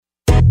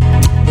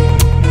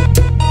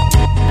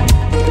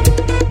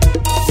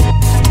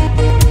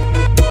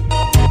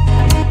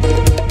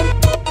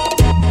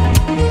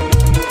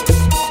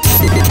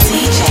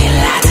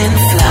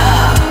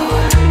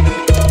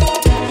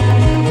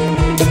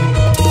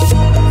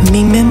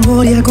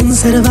memoria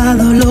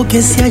conservado lo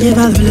que se ha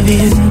llevado el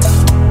viento.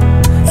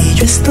 Y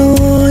yo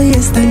estoy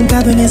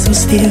estancado en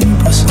esos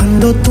tiempos,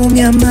 cuando tú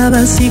me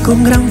amabas y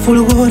con gran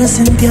fulgor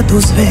sentía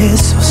tus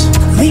besos.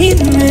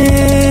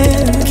 Dime,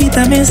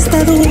 quítame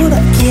esta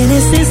duda, ¿quién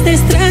es esta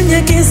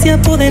extraña que se ha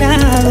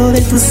apoderado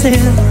de tu ser?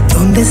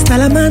 ¿Dónde está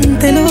la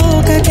amante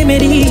loca que me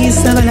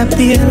erizaba la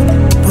piel?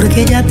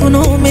 Porque ya tú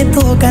no me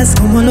tocas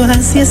como lo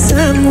hacía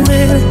esa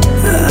mujer.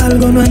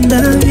 Algo no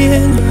anda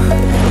bien.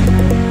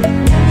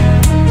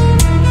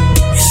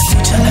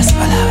 Escucha las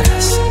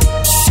palabras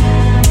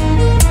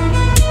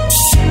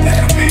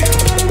de Romeo.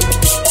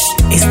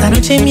 Esta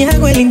noche me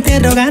hago el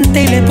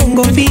interrogante y le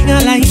pongo fin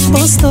a la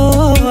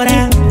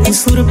impostora,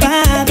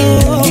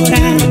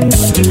 usurpadora.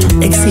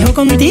 Exijo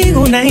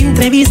contigo una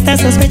entrevista,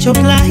 sospecho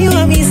plagio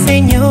a mi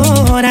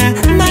señora,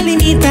 mal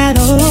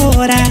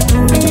imitadora.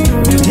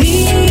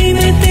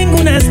 Dime, tengo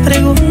unas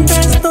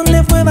preguntas,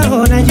 ¿dónde fue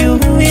bajo la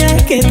lluvia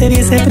que te di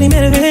ese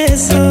primer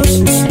beso?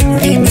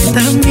 Dime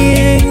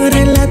también,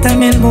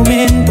 relátame el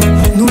momento,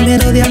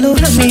 número de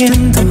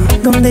alojamiento,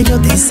 donde yo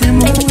te hice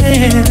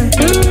mujer.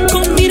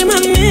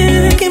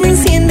 Confírmame que me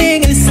enciende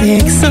en el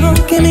sexo,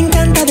 que me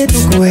encanta de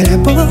tu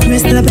cuerpo,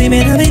 nuestra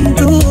primera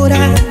aventura.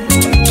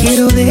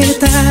 Quiero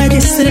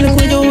detalles en el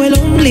cuello o el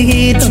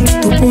ombliguito,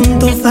 tu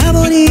punto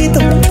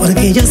favorito,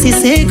 porque yo sí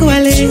sé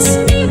cuál es.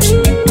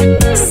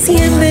 Si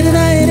en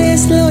verdad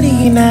eres lo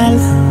original,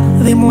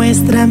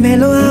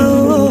 demuéstramelo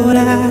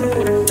ahora.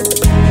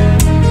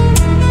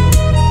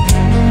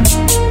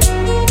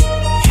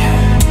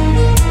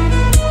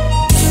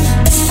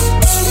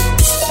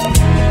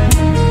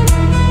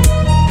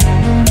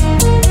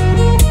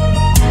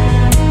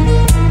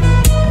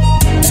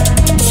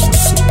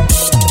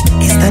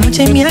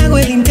 Me hago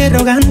el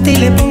interrogante y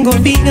le pongo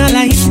fin a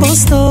la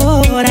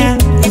impostora,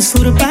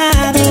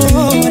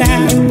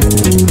 usurpadora.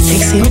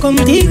 Exijo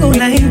contigo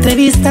una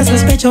entrevista,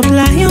 sospecho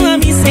plagio a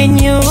mi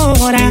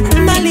señora,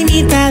 mal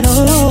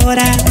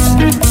imitadora.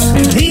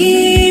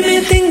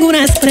 Dime, tengo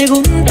unas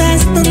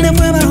preguntas, ¿dónde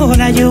fue bajo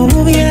la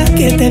lluvia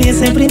que te di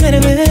ese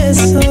primer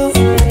beso?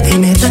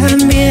 Dime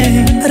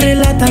también,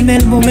 relátame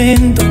el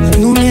momento,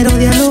 número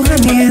de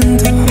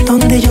alojamiento,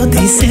 donde yo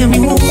te hice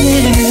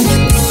mujer.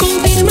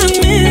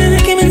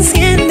 Confírmame que me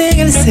enciende en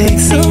el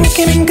sexo,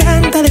 que me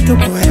encanta de tu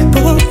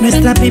cuerpo,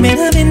 nuestra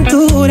primera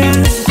aventura.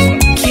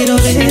 Quiero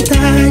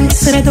detalles,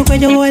 será tu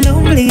cuello o el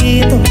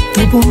ombliguito,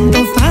 tu punto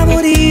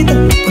favorito,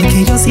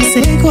 porque yo sí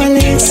sé cuál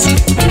es.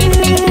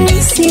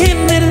 Si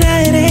en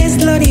verdad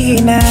eres lo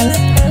original,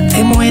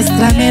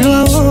 demuéstramelo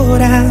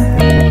ahora.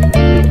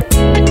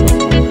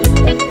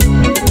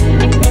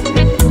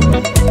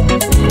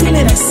 Tú no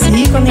eras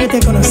así cuando yo te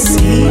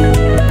conocí.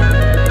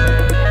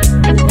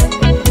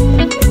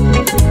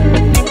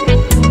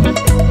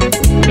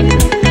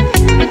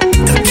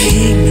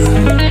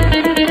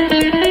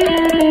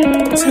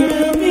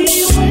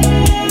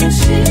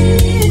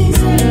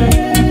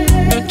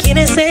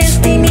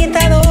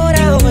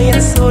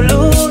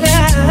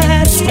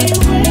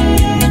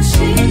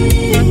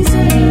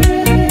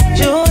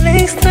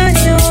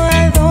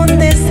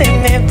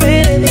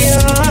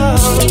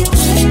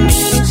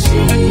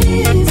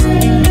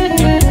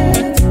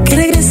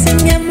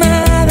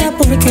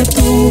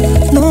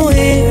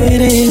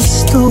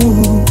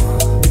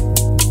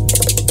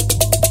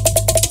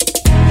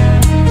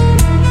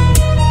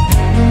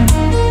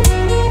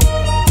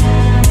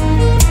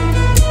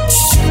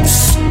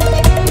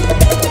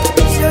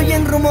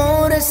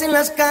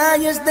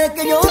 De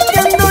que yo te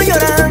ando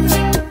llorando,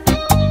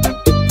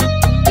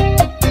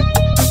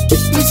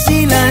 y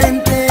si la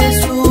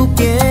gente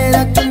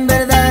supiera que en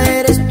verdad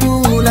eres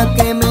tú la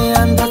que me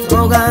andas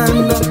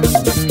rogando,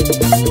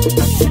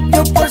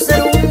 yo por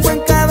ser un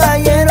buen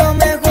caballero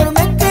mejor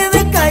me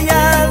quedé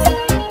callado,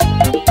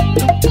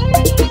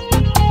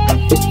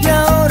 y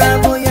ahora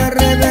voy a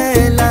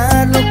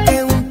revelar lo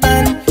que un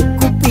tal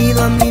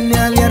Cupido a mí me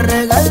había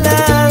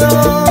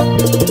regalado.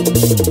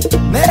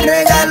 Me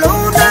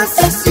regaló una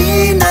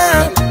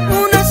asesina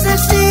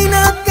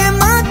que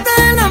mata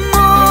el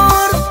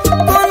amor,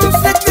 con un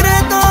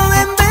secreto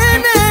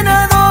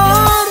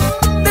envenenador.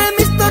 De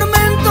mis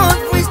tormentos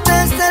fuiste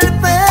el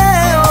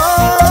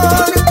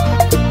peor,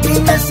 y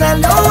me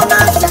salió una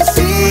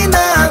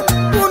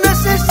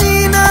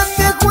asesina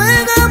que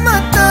juega a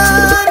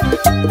matar.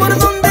 Por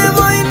donde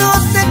voy no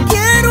te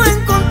quiero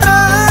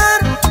encontrar,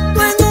 tú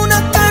en una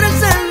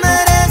cárcel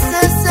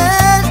mereces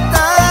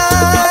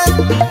estar,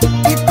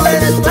 y tú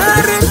eres la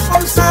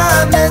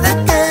responsable de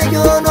que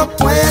yo no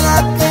pueda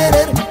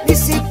querer, ni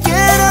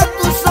siquiera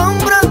tu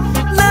sombra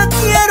la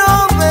quiero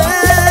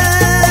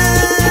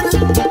ver.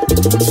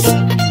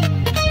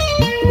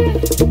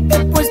 He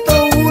puesto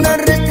una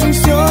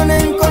restricción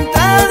en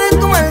contra de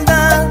tu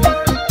maldad.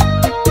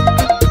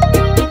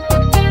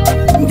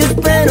 Yo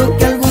espero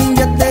que algún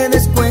día te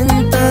des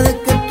cuenta de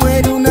que tú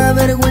eres una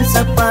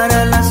vergüenza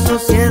para la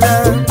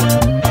sociedad.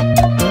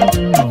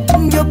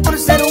 Yo por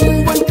ser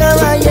un buen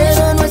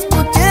caballero no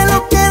escuché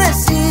lo que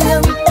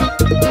decían,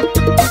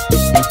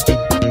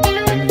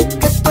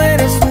 que tú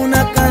eres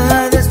una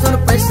caja de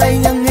sorpresa y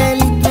de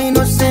angelito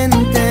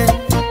inocente.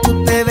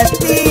 Tú te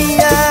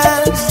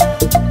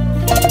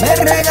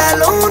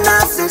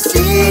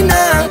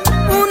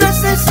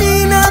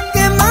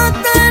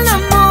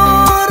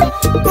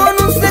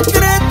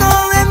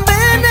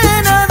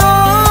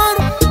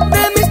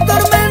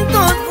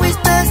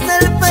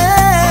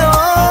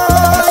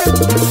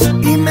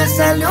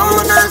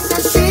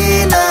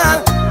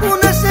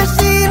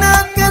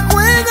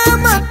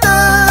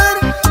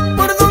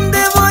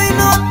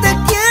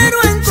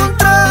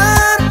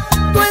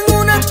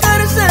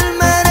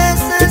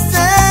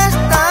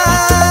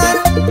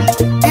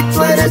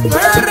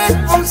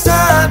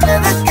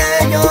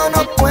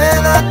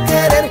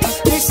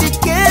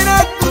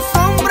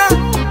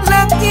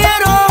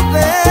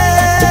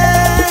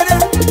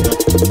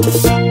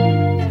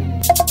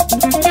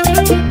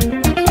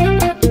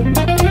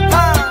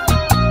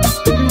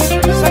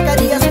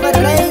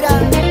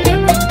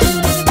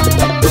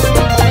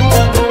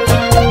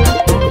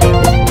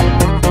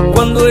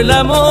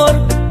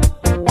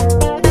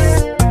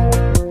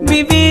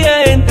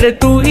vivía entre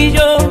tú y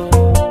yo,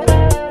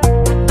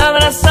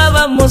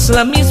 abrazábamos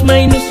la misma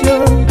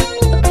ilusión.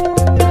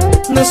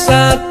 Nos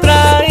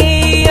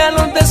atraía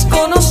lo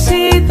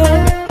desconocido,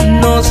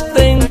 nos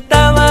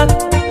tentaba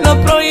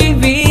lo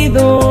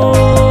prohibido.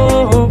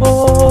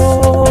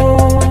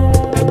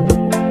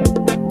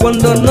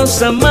 Cuando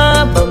nos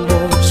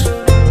amábamos,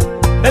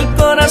 el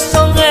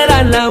corazón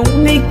era la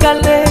única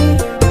ley,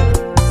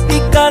 y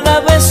cada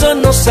beso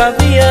nos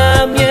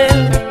sabía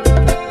miel.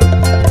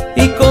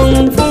 Y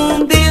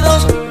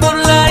confundidos por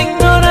la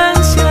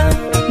ignorancia,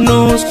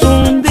 nos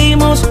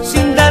hundimos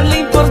sin darle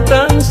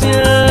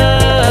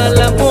importancia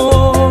al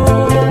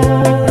amor.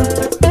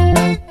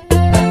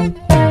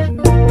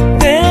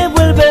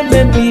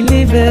 Devuélveme mi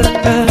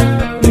libertad,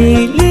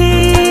 mi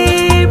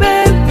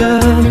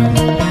libertad,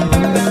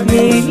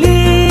 mi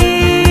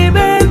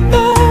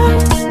libertad.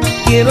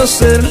 Quiero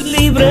ser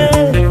libre,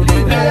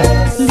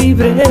 libre,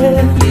 libre.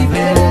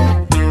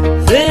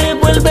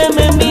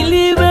 Devuélveme mi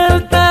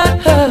libertad,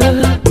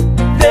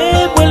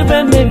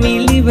 devuélveme mi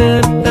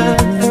libertad,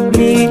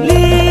 mi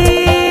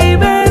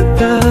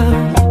libertad,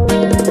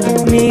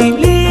 mi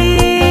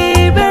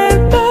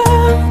libertad.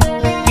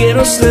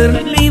 Quiero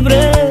ser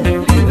libre,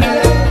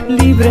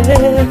 libre,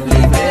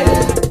 libre.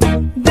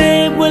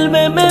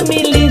 Devuélveme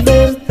mi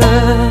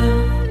libertad.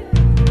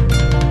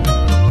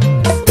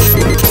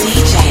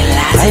 DJ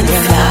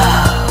LatinFlow.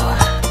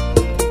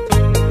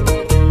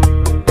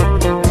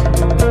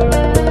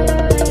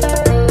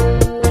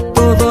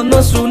 Todo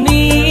nos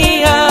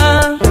unía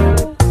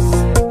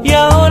y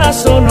ahora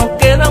solo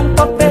queda un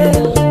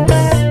papel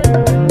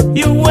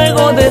y un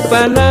juego de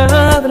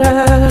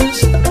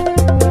palabras,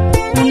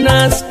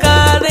 unas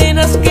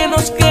cadenas que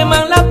nos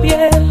queman la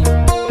piel,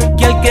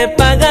 que hay que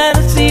pagar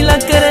si la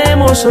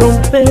queremos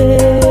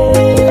romper.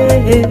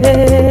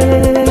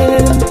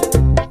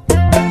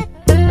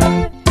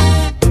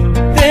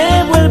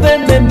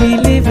 Devuélveme mi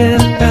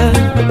libertad,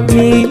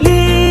 mi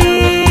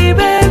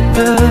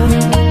libertad,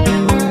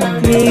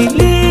 mi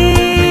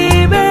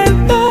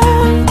libertad.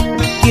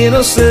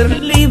 Quiero ser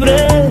libre,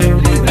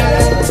 libre,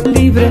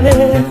 libre.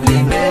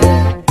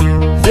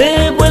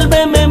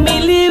 Devuélveme mi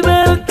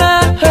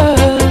libertad,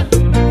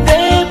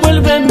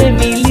 devuélveme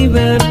mi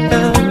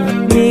libertad,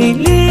 mi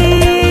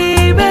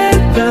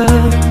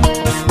libertad,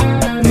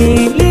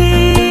 mi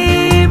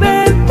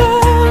libertad.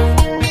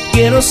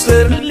 Quiero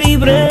ser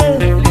libre,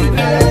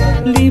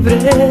 libre, libre.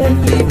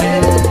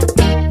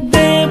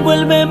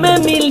 Devuélveme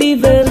mi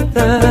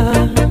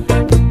libertad.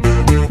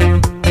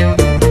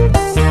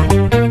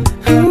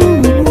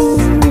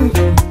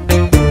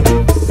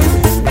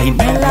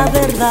 Dime la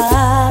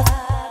verdad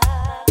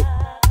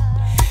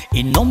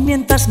y no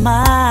mientas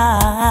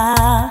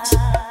más.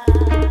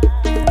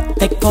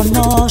 Te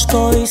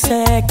conozco y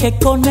sé que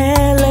con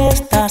él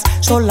estás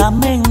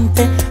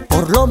solamente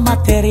por lo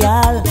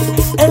material.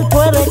 Él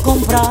puede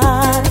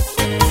comprar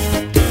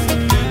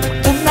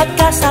una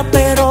casa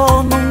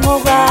pero no un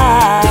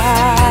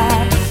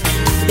hogar,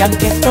 y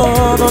aunque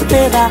todo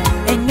te da,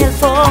 en el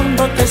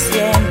fondo te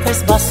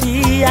sientes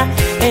vacía.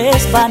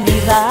 Es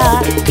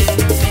vanidad.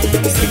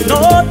 Se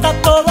nota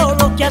todo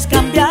lo que has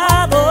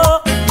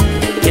cambiado,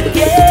 que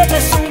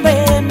tienes un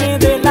BM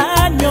del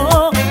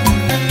año,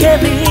 que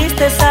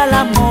vistes a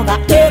la moda,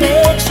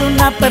 eres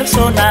una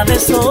persona de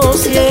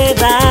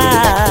sociedad,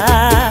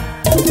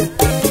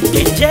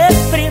 que ya es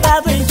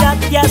privado y ya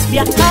te has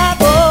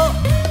viajado,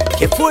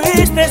 que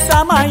fuiste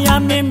a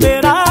Miami en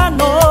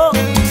verano.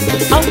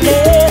 Aunque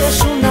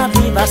eres una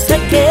diva, sé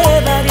que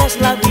darías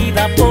la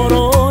vida por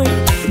hoy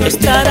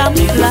estar a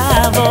mi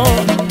lado,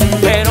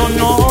 pero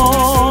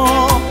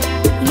no,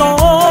 no,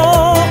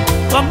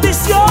 tu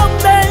ambición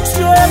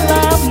venció el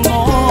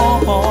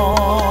amor.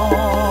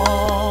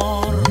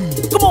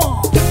 Come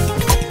on.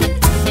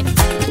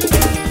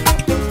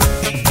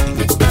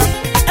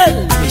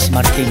 Elvis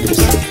Martínez,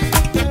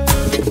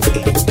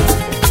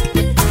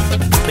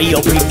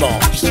 B.O.P.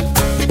 Boss.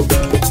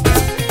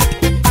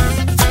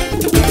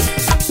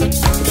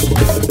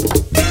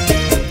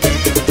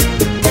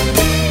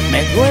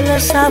 Me duele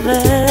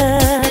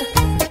saber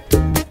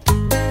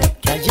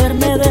que ayer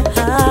me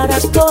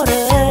dejaras por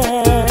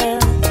él,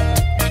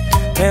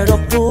 pero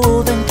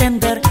pude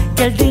entender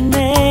que el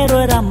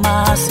dinero era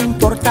más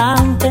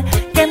importante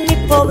que mi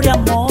pobre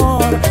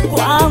amor.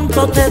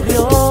 ¿Cuánto te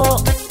dio?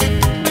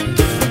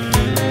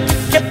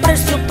 ¿Qué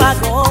precio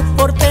pagó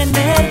por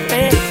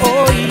tenerte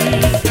hoy?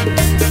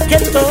 ¿Qué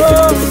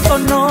tonto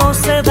no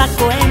se da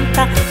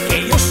cuenta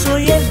que yo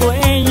soy el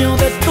dueño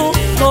de tu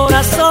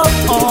corazón?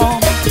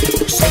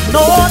 Se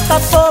nota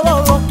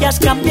todo lo que has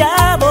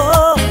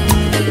cambiado,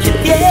 que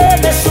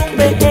tienes un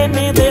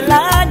BM del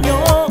año,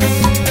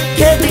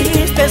 que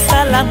vistes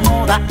a la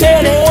moda,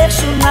 eres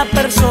una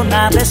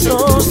persona de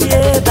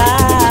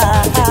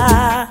sociedad,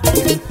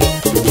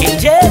 que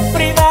ya es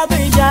privado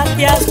y ya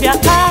te has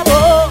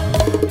viajado,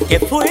 que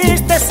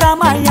fuiste a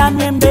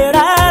Miami en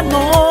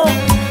verano.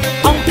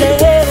 Aunque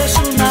eres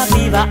una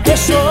diva,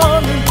 eso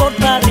no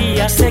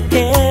importaría, sé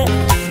que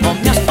no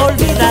me has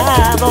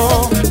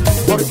olvidado,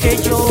 porque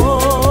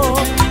yo,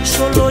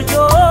 solo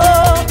yo,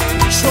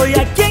 soy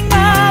a quien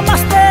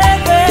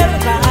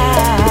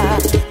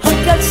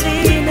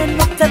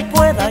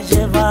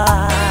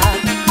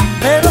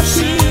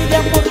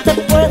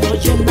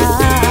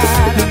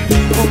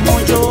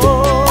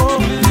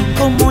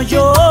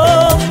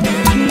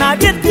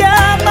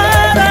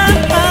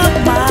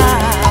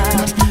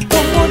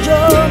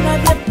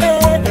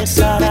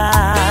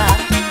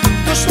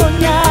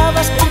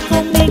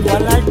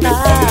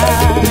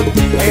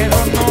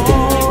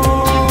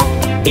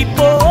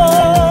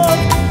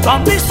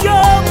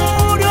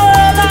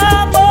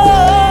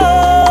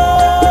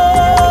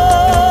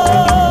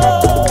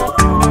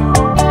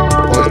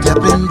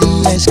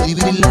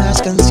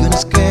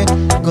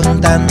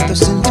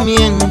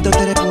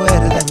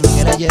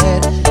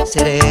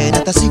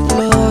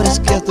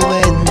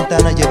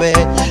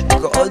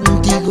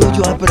Contigo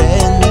yo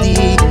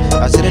aprendí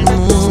a ser el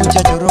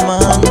muchacho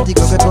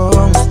romántico que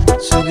con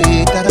su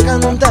guitarra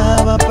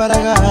cantaba para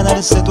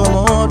ganarse tu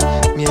amor,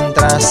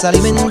 mientras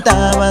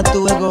alimentaba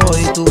tu ego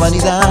y tu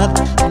vanidad.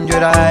 Yo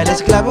era el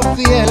esclavo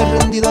fiel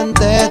rendido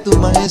ante tu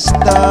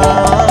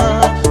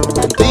majestad.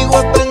 Contigo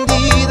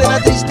aprendí de la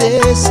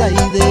tristeza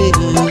y del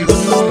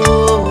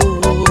dolor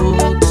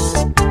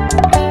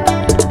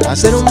a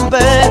ser un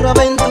perro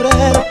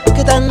aventurero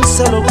que tan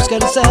solo busca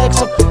el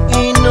sexo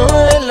y no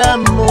el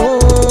amor.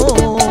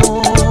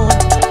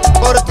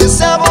 Porque he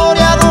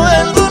saboreado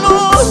el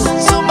dolor,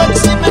 su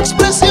máxima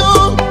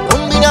expresión,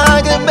 con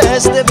vinagre en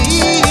vez de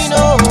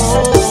vino.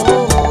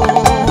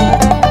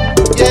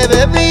 Y he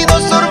bebido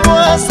sorbo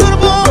a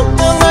sorbo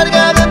de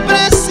amarga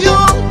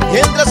depresión,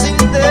 mientras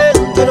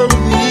intento el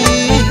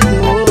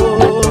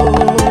olvido.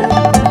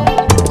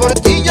 Por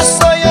ti yo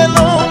soy el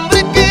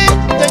hombre que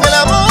en el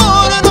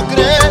amor no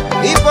cree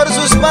y por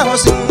sus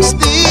bajos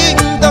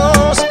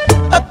instintos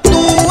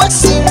actúa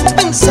sin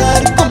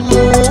pensar como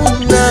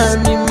un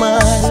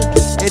animal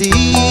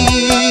herido.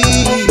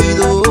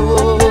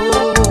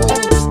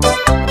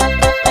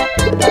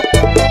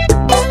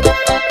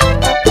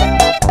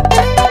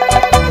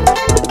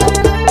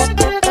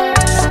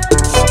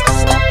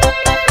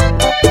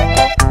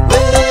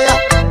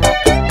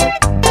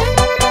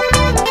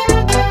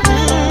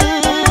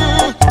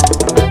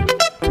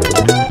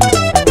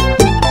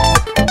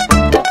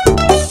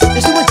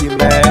 Eso me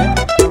chimbe.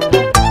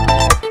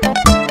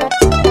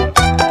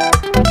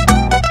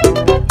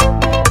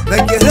 La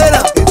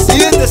guerrera,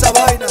 enciende esa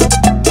vaina.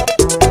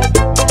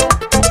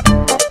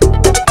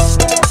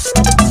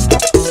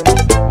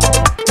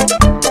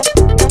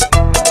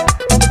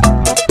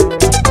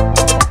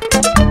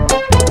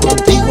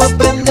 Contigo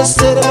aprendí a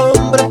ser el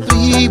hombre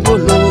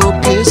frívolo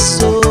que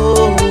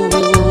soy,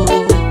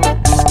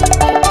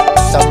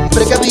 tan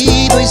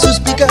precavido y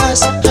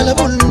suspicaz a la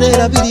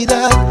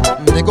vulnerabilidad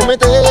de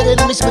cometer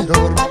el mismo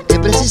error que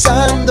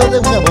precisando de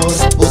un amor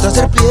otra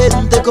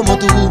serpiente como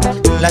tú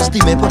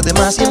lastimé por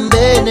demás y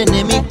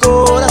envenené mi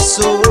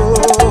corazón.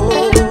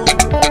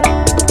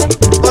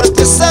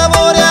 Porque he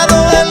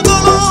saboreado el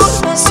dolor,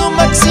 su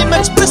máxima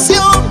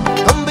expresión,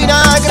 con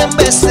vinagre en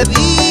vez de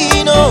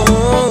vino.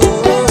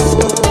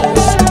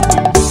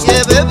 Y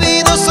he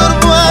bebido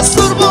sorbo a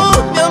sorbo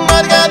mi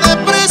amarga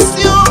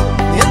depresión,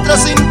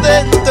 mientras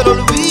intento el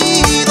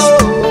olvido.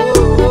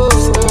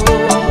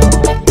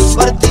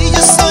 Por ti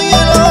yo soy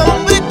el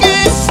hombre que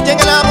en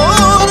el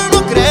amor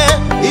no cree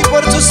y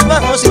por sus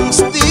bajos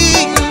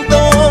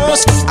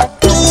instintos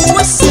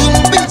actúa sin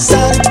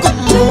pensar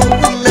como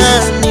un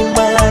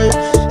animal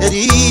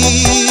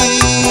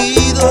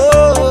herido,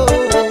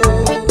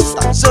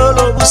 tan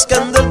solo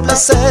buscando el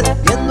placer,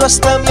 viendo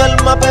hasta mi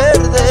alma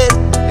perder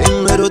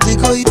en lo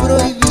erótico y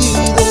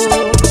prohibido.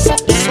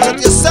 Por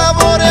ti he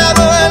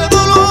saboreado el dolor.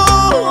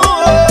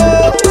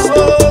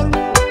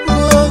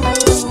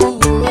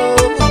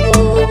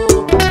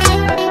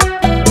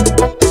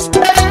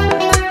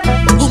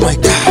 Oh my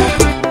God.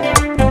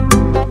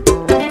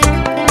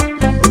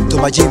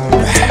 Toma Jim.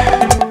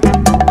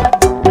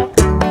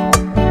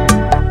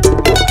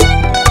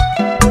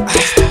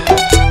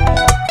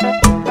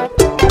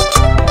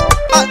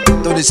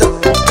 Tony Sa.